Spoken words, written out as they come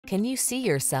Can you see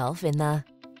yourself in the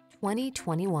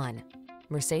 2021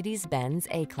 Mercedes-Benz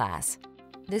A-Class?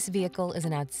 This vehicle is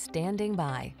an outstanding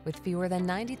buy with fewer than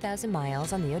 90,000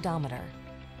 miles on the odometer.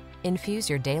 Infuse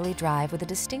your daily drive with a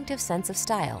distinctive sense of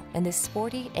style in this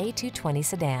sporty A220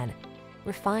 sedan.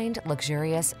 Refined,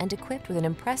 luxurious, and equipped with an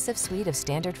impressive suite of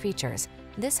standard features,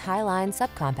 this Highline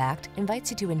subcompact invites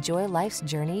you to enjoy life's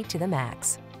journey to the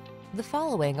max. The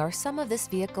following are some of this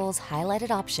vehicle's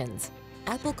highlighted options: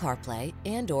 Apple CarPlay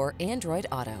and/or Android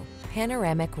Auto,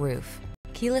 panoramic roof,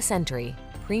 keyless entry,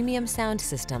 premium sound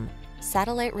system,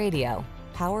 satellite radio,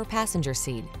 power passenger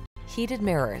seat, heated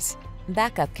mirrors,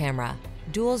 backup camera,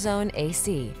 dual zone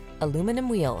AC, aluminum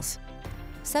wheels.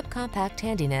 Subcompact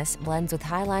handiness blends with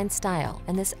Highline style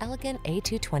in this elegant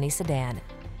A220 sedan.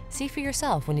 See for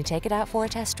yourself when you take it out for a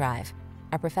test drive.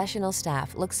 Our professional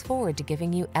staff looks forward to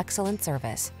giving you excellent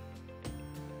service.